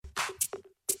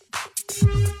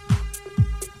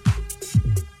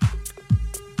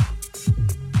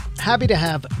Happy to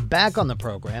have back on the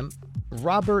program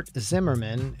Robert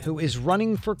Zimmerman, who is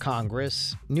running for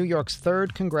Congress, New York's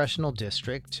 3rd Congressional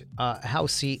District,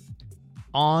 House seat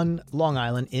on Long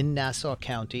Island in Nassau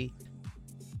County.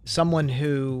 Someone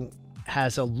who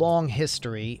has a long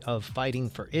history of fighting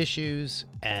for issues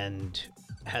and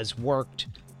has worked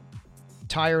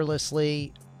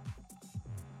tirelessly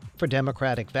for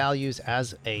democratic values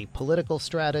as a political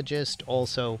strategist,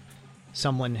 also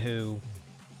someone who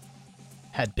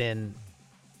had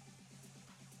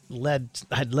led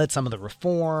some of the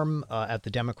reform at the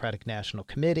Democratic National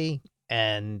Committee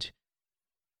and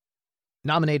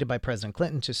nominated by President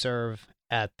Clinton to serve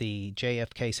at the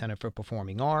JFK Center for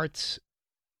Performing Arts,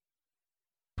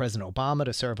 President Obama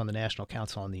to serve on the National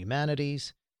Council on the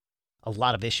Humanities. A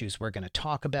lot of issues we're going to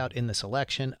talk about in this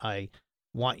election. I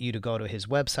want you to go to his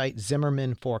website,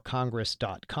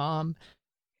 zimmermanforcongress.com,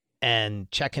 and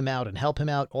check him out and help him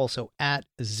out. Also at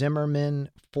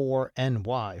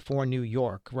Zimmerman4NY for New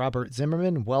York. Robert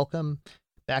Zimmerman, welcome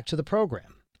back to the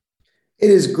program.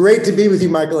 It is great to be with you,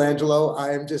 Michelangelo.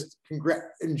 I am just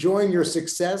enjoying your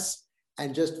success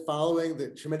and just following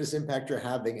the tremendous impact you're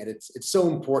having. And it's so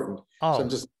important. Oh, so I'm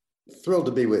just thrilled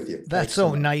to be with you. That's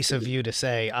so nice of you to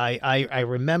say. I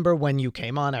remember when you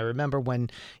came on. I remember when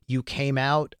you came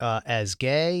out as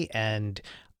gay, and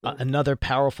another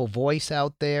powerful voice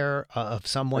out there of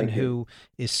someone who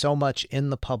is so much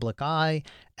in the public eye,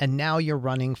 and now you're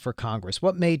running for Congress.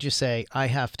 What made you say, I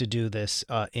have to do this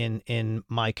in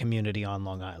my community on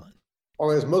Long Island?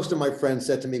 Or as most of my friends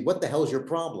said to me, what the hell is your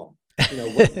problem?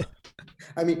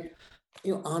 I mean,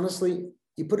 honestly,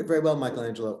 you put it very well,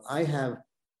 Michelangelo. I've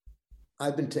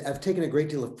taken a great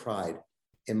deal of pride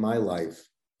in my life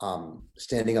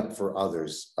standing up for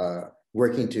others,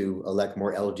 working to elect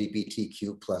more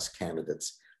LGBTQ plus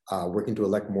candidates, working to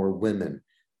elect more women,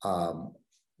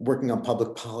 working on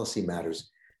public policy matters.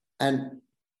 And,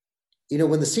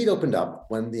 when the seat opened up,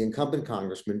 when the incumbent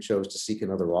congressman chose to seek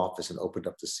another office and opened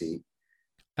up the seat.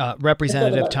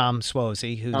 Representative Tom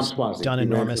Suozzi, who's done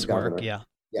enormous work. Yeah,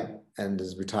 and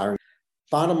is retiring.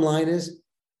 Bottom line is,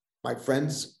 my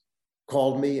friends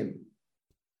called me and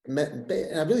met, and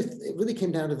it really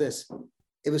came down to this.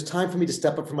 It was time for me to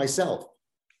step up for myself.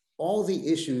 All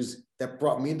the issues that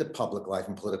brought me into public life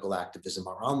and political activism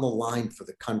are on the line for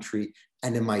the country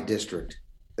and in my district.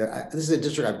 This is a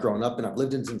district I've grown up in. I've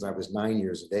lived in since I was 9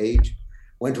 years of age,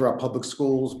 went to our public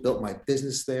schools, built my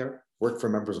business there, worked for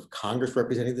members of Congress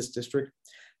representing this district.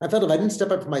 I felt if I didn't step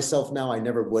up for myself now, I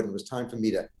never would. And it was time for me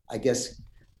to,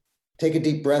 take a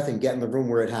deep breath and get in the room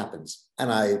where it happens.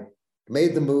 And I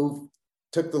made the move,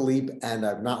 took the leap, and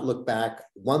I've not looked back,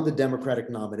 won the Democratic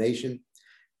nomination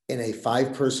in a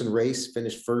 5-person race,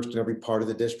 finished first in every part of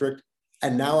the district.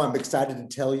 And now I'm excited to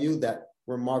tell you that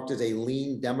we're marked as a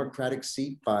lean Democratic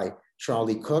seat by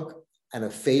Charlie Cook and a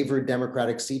favored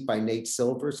Democratic seat by Nate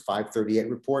Silver's 538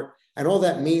 report. And all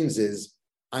that means is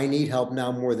I need help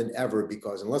now more than ever,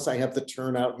 because unless I have the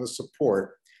turnout and the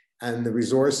support and the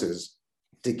resources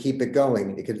to keep it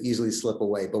going, it could easily slip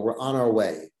away. But we're on our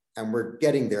way. And we're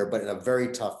getting there, but in a very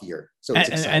tough year. So it's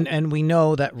exciting. And we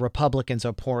know that Republicans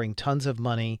are pouring tons of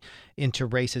money into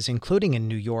races, including in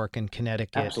New York and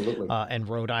Connecticut, and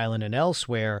Rhode Island and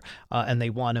elsewhere. And they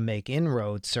want to make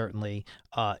inroads, certainly,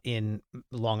 in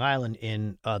Long Island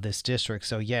in this district.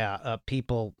 So,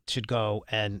 people should go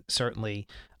and certainly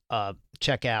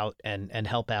check out and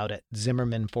help out at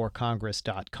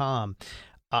Zimmermanforcongress.com.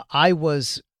 I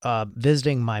was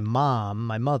visiting my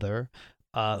mother,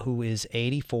 who is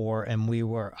 84, and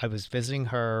I was visiting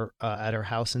her at her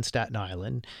house in Staten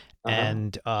Island.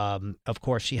 And of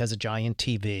course, she has a giant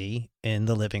TV in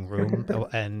the living room.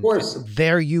 And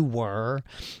there you were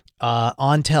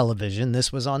on television.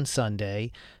 This was on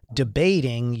Sunday,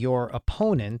 debating your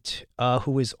opponent,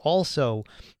 who is also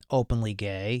openly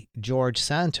gay, George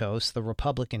Santos, the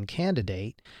Republican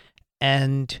candidate.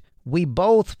 And we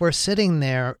both were sitting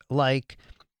there like,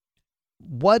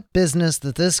 what business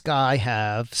did this guy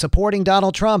have supporting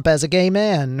Donald Trump as a gay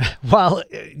man? Well,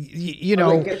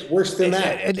 it gets worse than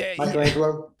that,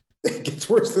 Michelangelo. It gets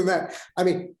worse than that. I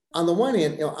mean, on the one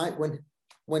hand,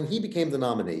 when he became the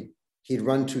nominee, he'd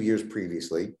run 2 years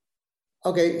previously.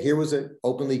 Okay, here was an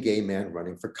openly gay man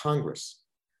running for Congress.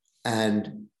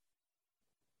 And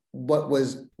what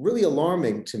was really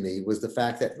alarming to me was the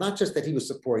fact that not just that he was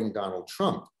supporting Donald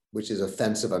Trump, which is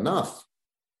offensive enough,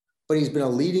 but he's been a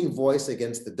leading voice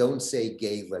against the Don't Say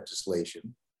Gay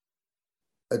legislation,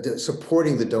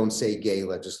 supporting the Don't Say Gay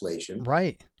legislation.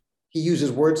 Right. He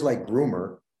uses words like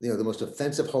groomer, the most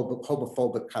offensive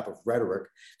homophobic type of rhetoric.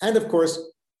 And of course,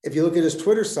 if you look at his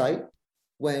Twitter site,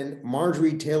 when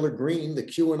Marjorie Taylor Greene, the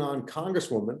QAnon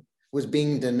congresswoman, was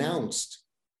being denounced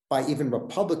by even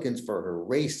Republicans for her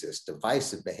racist,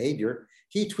 divisive behavior,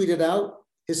 he tweeted out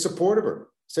his support of her,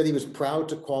 said he was proud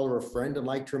to call her a friend and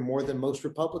liked her more than most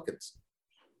Republicans.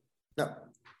 Now,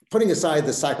 putting aside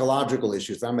the psychological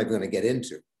issues that I'm not going to get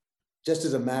into, just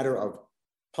as a matter of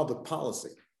public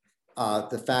policy,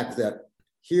 the fact that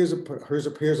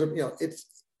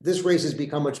this race has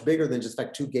become much bigger than just the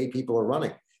fact two gay people are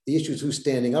running. The issue is who's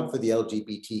standing up for the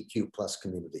LGBTQ plus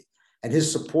community, and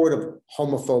his support of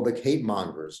homophobic hate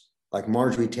mongers like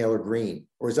Marjorie Taylor Greene,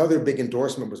 or his other big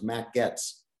endorsement was Matt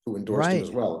Gaetz, who endorsed him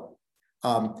as well.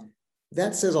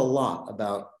 That says a lot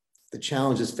about the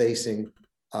challenges facing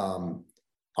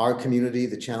our community,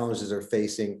 the challenges they're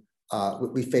facing.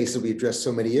 We face as we address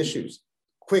so many issues.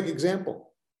 Quick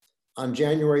example, on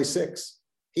January 6th,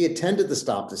 he attended the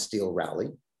Stop the Steal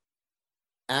rally,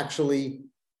 actually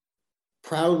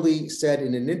proudly said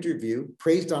in an interview,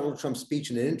 praised Donald Trump's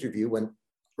speech in an interview when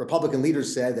Republican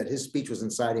leaders said that his speech was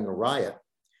inciting a riot.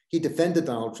 He defended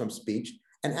Donald Trump's speech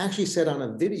and actually said on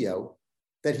a video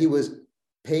that he was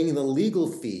paying the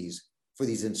legal fees for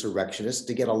these insurrectionists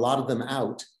to get a lot of them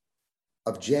out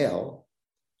of jail,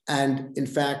 and in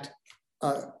fact,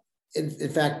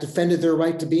 defended their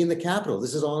right to be in the Capitol.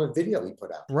 This is all in a video he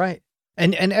put out. Right.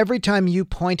 And every time you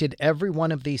pointed every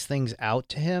one of these things out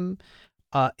to him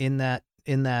in that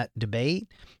debate,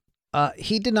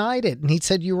 he denied it, and he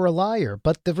said you were a liar.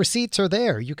 But the receipts are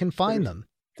there; you can find them.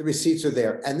 The receipts are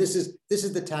there, and this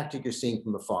is the tactic you're seeing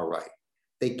from the far right.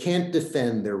 They can't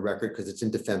defend their record because it's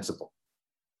indefensible.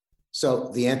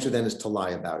 So the answer then is to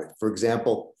lie about it. For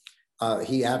example,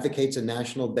 he advocates a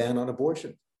national ban on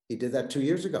abortion. He did that 2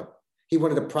 years ago. He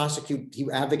wanted to prosecute. He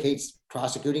advocates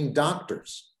prosecuting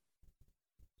doctors,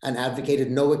 and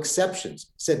advocated no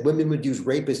exceptions. Said women would use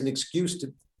rape as an excuse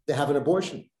to have an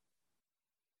abortion.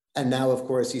 And now, of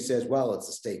course, he says, well, it's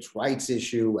a states' rights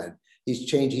issue, and he's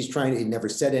changed. He never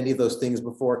said any of those things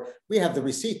before. We have the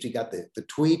receipts. We got the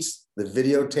tweets, the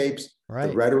videotapes, right,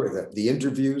 the rhetoric, the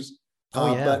interviews.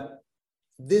 But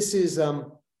this is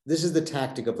the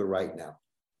tactic of the right now.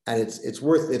 And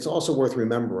it's also worth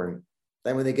remembering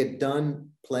that when they get done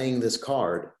playing this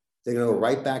card, they're going to go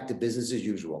right back to business as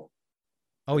usual.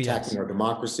 Attacking our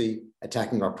democracy,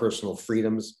 attacking our personal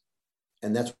freedoms.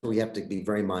 And that's what we have to be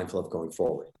very mindful of going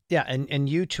forward. Yeah, and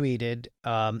you tweeted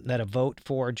that a vote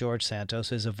for George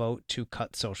Santos is a vote to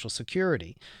cut Social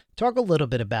Security. Talk a little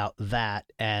bit about that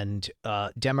and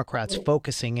Democrats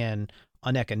focusing in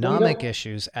on economic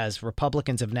issues as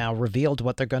Republicans have now revealed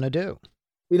what they're going to do.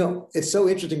 It's so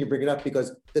interesting you bring it up,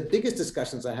 because the biggest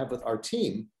discussions I have with our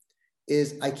team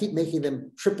is I keep making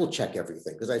them triple check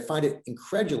everything, because I find it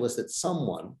incredulous that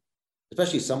someone,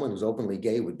 especially someone who's openly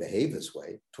gay, would behave this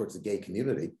way towards the gay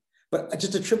community. But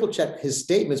just to triple check his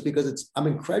statements, because I'm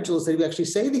incredulous that he would actually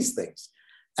say these things.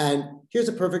 And here's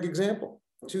a perfect example.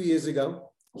 2 years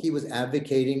ago, he was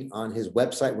advocating on his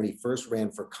website when he first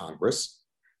ran for Congress,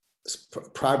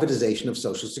 privatization of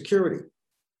Social Security.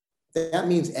 That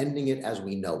means ending it as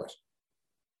we know it.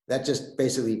 That just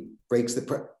basically breaks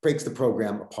the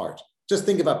program apart. Just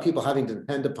think about people having to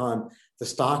depend upon the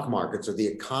stock markets or the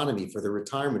economy for their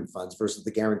retirement funds versus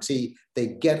the guarantee they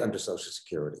get under Social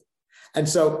Security. And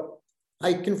so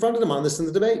I confronted him on this in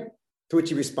the debate, to which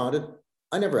he responded,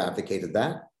 I never advocated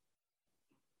that.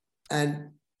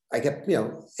 And I kept,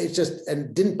 it's just,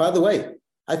 and didn't, by the way,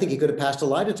 I think he could have passed a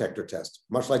lie detector test,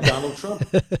 much like Donald Trump.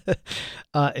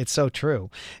 It's so true.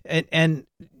 And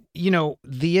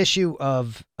the issue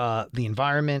of the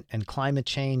environment and climate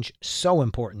change, so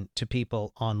important to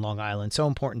people on Long Island, so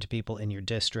important to people in your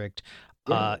district.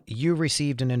 Yeah. You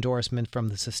received an endorsement from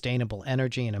the Sustainable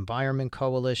Energy and Environment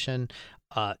Coalition.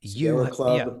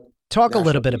 Talk a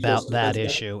little bit about that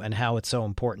issue and how it's so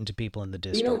important to people in the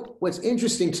district. What's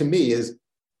interesting to me is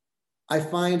I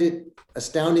find it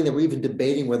astounding that we're even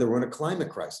debating whether we're in a climate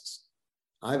crisis.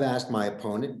 I've asked my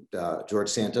opponent, George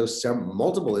Santos,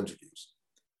 multiple interviews,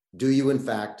 do you in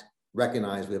fact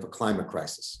recognize we have a climate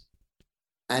crisis?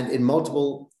 And in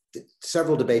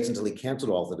several debates, until he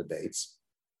canceled all the debates,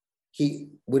 he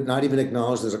would not even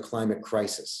acknowledge there's a climate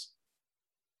crisis.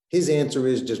 His answer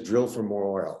is just drill for more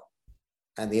oil.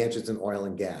 And the answer is in oil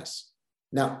and gas.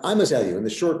 Now, I must tell you, in the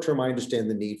short term, I understand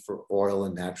the need for oil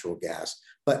and natural gas.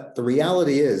 But the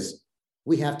reality is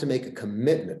we have to make a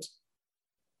commitment.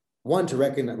 One, to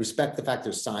respect the fact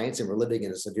there's science and we're living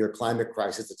in a severe climate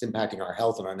crisis that's impacting our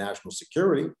health and our national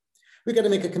security. We've got to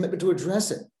make a commitment to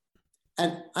address it.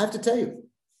 And I have to tell you,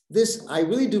 I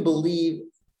really do believe,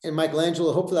 and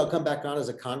Michelangelo, hopefully I'll come back on as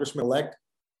a congressman-elect,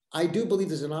 I do believe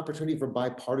there's an opportunity for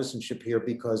bipartisanship here,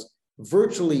 because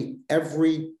virtually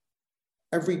every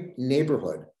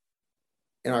neighborhood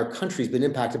in our country has been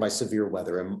impacted by severe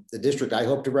weather. And the district I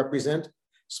hope to represent,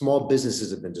 small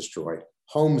businesses have been destroyed.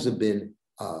 Homes have been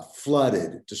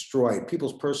flooded, destroyed,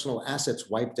 people's personal assets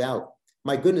wiped out.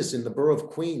 My goodness, in the borough of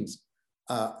Queens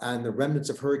and the remnants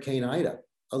of Hurricane Ida,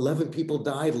 11 people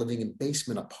died living in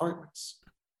basement apartments.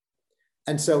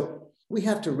 And so we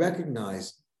have to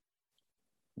recognize,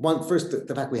 one, first,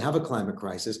 the fact we have a climate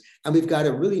crisis, and we've got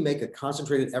to really make a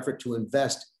concentrated effort to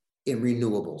invest in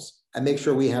renewables and make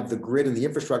sure we have the grid and the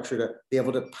infrastructure to be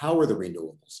able to power the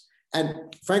renewables.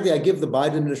 And frankly, I give the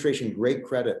Biden administration great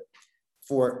credit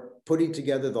for putting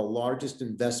together the largest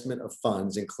investment of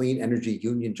funds in clean energy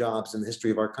union jobs in the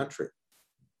history of our country.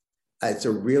 It's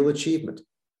a real achievement.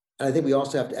 And I think we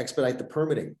also have to expedite the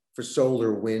permitting for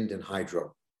solar, wind, and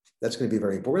hydro. That's going to be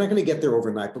very important. We're not going to get there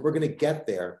overnight, but we're going to get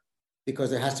there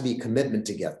because there has to be a commitment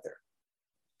to get there.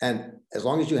 And as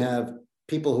long as you have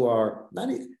people who are not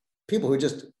people who are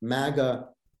just MAGA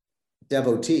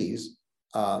devotees,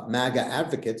 MAGA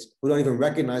advocates who don't even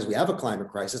recognize we have a climate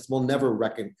crisis, we'll never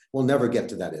get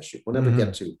to that issue. We'll never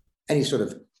get to any sort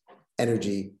of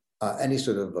energy, any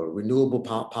sort of renewable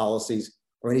policies,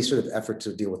 or any sort of effort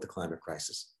to deal with the climate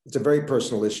crisis. It's a very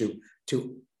personal issue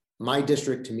to my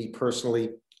district, to me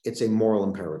personally. It's a moral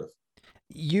imperative.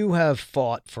 You have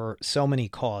fought for so many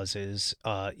causes.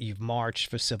 You've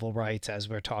marched for civil rights, as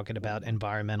we're talking about,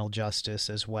 environmental justice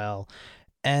as well.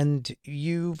 And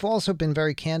you've also been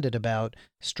very candid about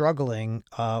struggling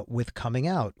with coming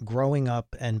out, growing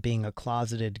up and being a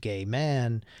closeted gay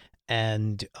man,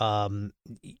 and,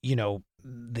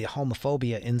 the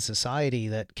homophobia in society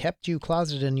that kept you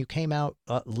closeted, and you came out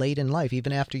late in life,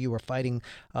 even after you were fighting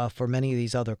for many of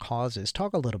these other causes.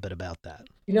 Talk a little bit about that.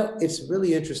 It's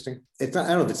really interesting. It's not, I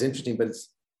don't know if it's interesting, but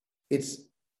it's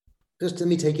just, let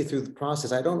me take you through the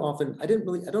process. I don't often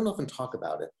talk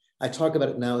about it. I talk about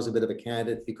it now as a bit of a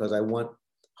candidate because I want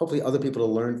hopefully other people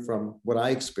to learn from what I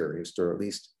experienced, or at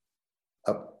least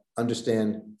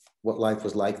understand what life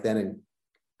was like then. And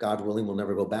God willing, we'll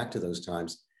never go back to those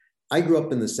times. I grew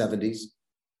up in the 70s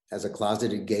as a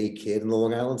closeted gay kid in the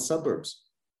Long Island suburbs.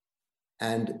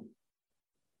 And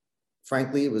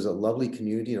frankly, it was a lovely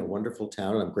community and a wonderful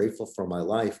town, and I'm grateful for my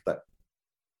life, but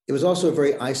it was also a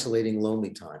very isolating,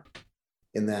 lonely time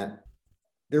in that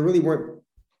there really weren't,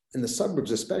 in the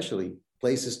suburbs especially,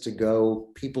 places to go,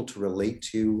 people to relate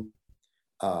to,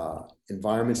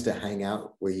 environments to hang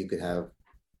out where you could have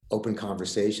open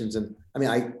conversations. And I mean,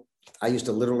 I used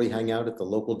to literally hang out at the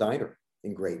local diner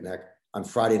in Great Neck on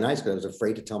Friday nights because I was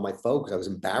afraid to tell my folks. I was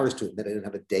embarrassed to admit I didn't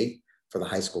have a date for the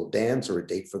high school dance or a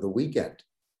date for the weekend.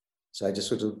 So I just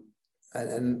sort of,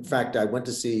 and in fact, I went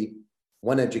to see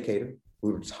one educator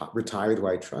who retired, who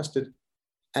I trusted,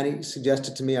 and he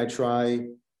suggested to me I try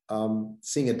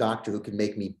seeing a doctor who can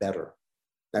make me better.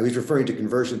 Now, he's referring to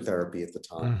conversion therapy at the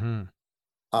time.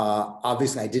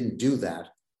 Obviously, I didn't do that,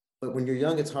 but when you're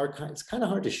young, it's kind of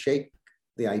hard to shake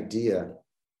the idea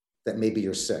that maybe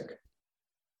you're sick,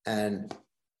 and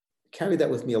carry that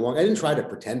with me along. I didn't try to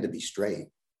pretend to be straight.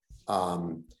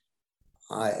 Over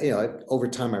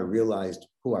time, I realized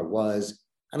who I was,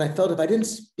 and I felt if I didn't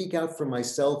speak out for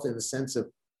myself in the sense of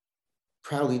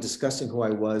proudly discussing who I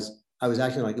was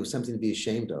acting like it was something to be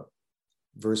ashamed of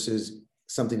versus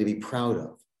something to be proud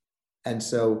of. And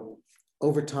so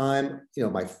over time,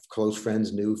 my close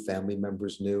friends knew, family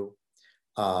members knew,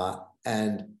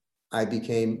 and I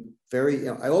became very,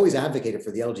 I always advocated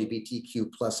for the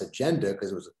LGBTQ plus agenda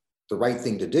because it was the right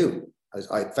thing to do. In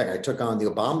fact, I took on the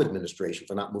Obama administration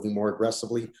for not moving more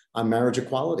aggressively on marriage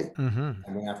equality. I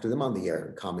went after them on the air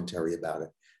and commentary about it.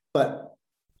 But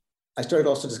I started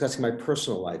also discussing my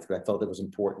personal life because I felt it was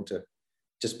important to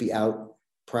just be out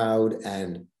proud,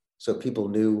 and so people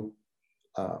knew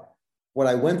what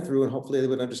I went through, and hopefully they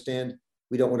would understand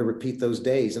we don't want to repeat those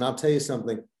days. And I'll tell you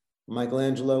something,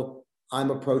 Michelangelo, I'm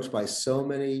approached by so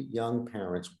many young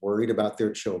parents worried about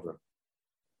their children,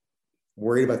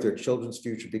 worried about their children's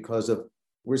future because of,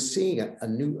 we're seeing a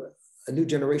new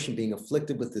generation being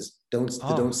afflicted with this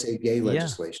don't say gay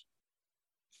legislation.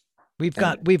 We've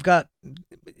got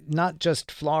not just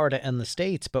Florida and the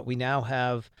states, but we now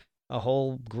have a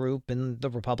whole group in the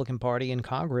Republican Party in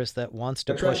Congress that wants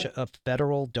to push a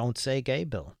federal don't say gay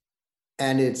bill.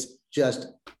 And it's just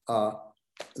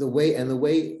the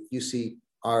way you see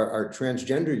our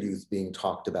transgender youth being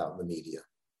talked about in the media,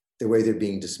 the way they're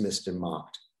being dismissed and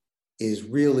mocked, is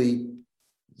really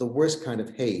the worst kind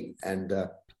of hate. And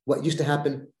what used to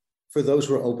happen for those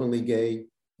who are openly gay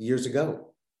years ago.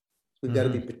 We've got to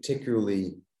be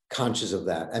particularly conscious of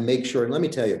that and make sure, and let me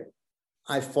tell you,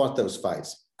 I fought those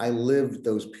fights. I lived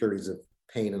those periods of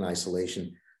pain and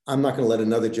isolation. I'm not going to let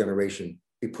another generation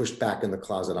be pushed back in the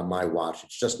closet on my watch.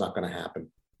 It's just not going to happen.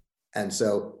 And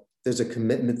so there's a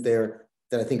commitment there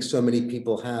that I think so many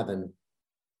people have. And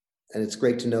it's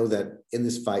great to know that in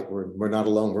this fight, we're not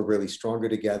alone. We're really stronger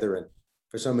together. And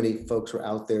for so many folks who are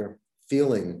out there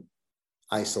feeling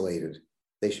isolated,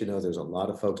 they should know there's a lot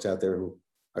of folks out there who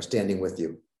are standing with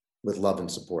you with love and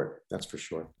support. That's for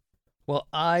sure. Well,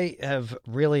 I have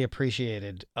really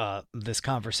appreciated this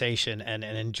conversation and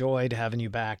enjoyed having you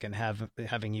back and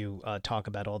having you talk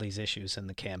about all these issues in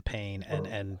the campaign.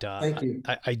 Thank you.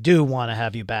 I do want to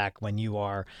have you back when you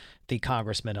are the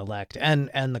congressman elect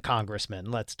and the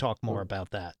congressman. Let's talk more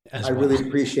about that as well. I really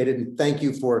appreciate it. And thank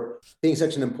you for being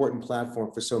such an important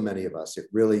platform for so many of us. It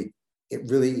really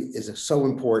is so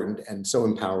important and so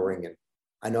empowering. And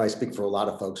I know I speak for a lot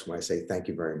of folks when I say thank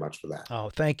you very much for that. Oh,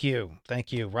 thank you.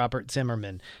 Thank you. Robert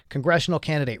Zimmerman, congressional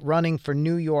candidate running for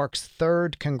New York's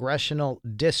 3rd Congressional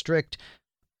District.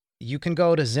 You can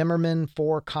go to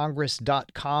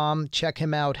zimmermanforcongress.com, check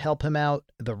him out, help him out.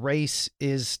 The race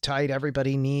is tight.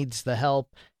 Everybody needs the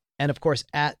help. And of course,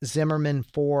 at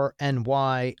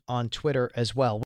Zimmerman4NY on Twitter as well.